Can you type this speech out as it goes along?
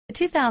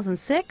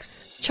2006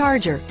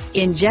 Charger.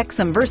 Inject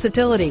some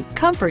versatility,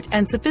 comfort,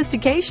 and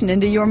sophistication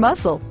into your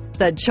muscle.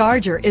 The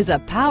Charger is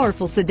a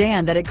powerful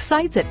sedan that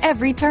excites at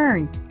every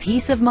turn.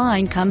 Peace of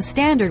mind comes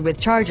standard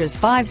with Charger's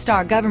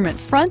 5-star government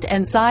front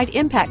and side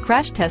impact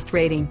crash test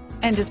rating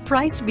and is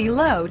priced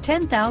below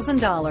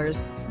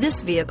 $10,000. This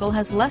vehicle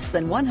has less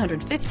than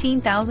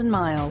 115,000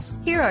 miles.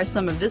 Here are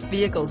some of this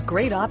vehicle's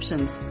great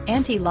options: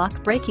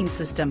 anti-lock braking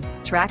system,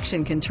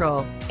 traction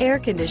control, air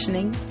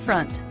conditioning,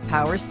 front,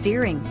 power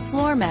steering,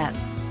 floor mats,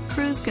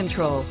 cruise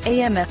control,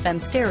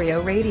 AM/FM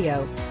stereo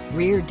radio,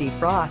 rear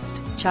defrost,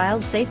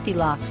 child safety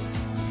locks,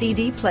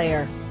 CD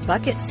player,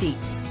 bucket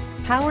seats,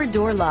 power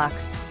door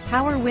locks,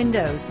 power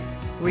windows,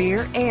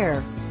 rear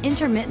air,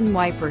 intermittent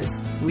wipers,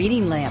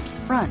 reading lamps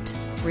front,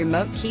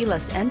 remote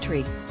keyless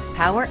entry,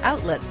 power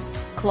outlets,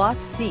 cloth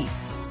seats,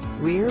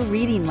 rear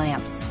reading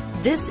lamps.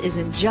 This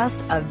isn't just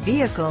a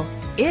vehicle,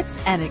 it's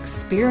an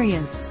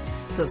experience.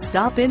 So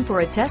stop in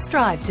for a test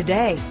drive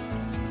today.